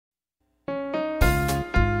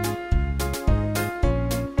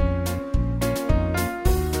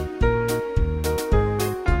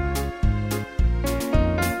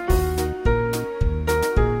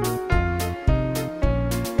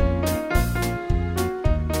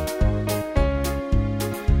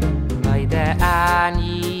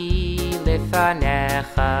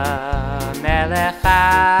lefanecha melech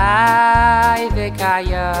chai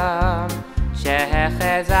v'kayam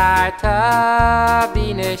shehechezarta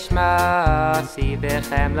b'nishmasi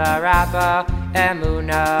b'chem l'rabba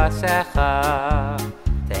emunasecha.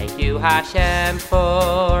 Thank you, Hashem,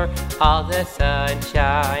 for all the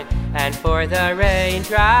sunshine and for the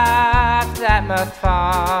raindrops that must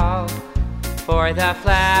fall, for the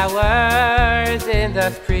flowers in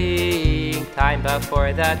the springtime, but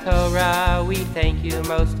for the Torah we thank you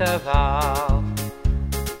most of all.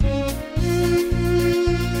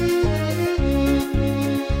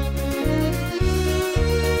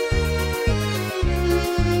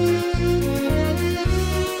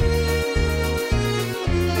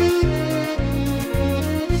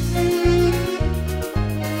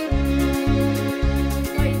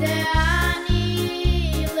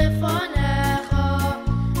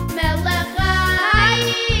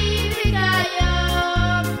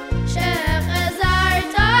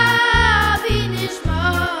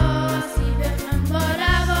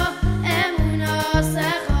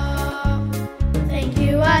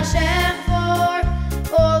 Hashem,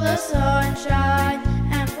 for all the sunshine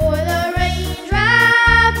and for the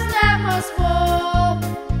raindrops that must fall,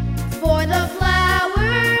 for the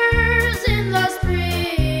flowers in the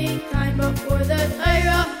springtime, but for the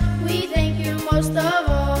Torah we thank you most of all.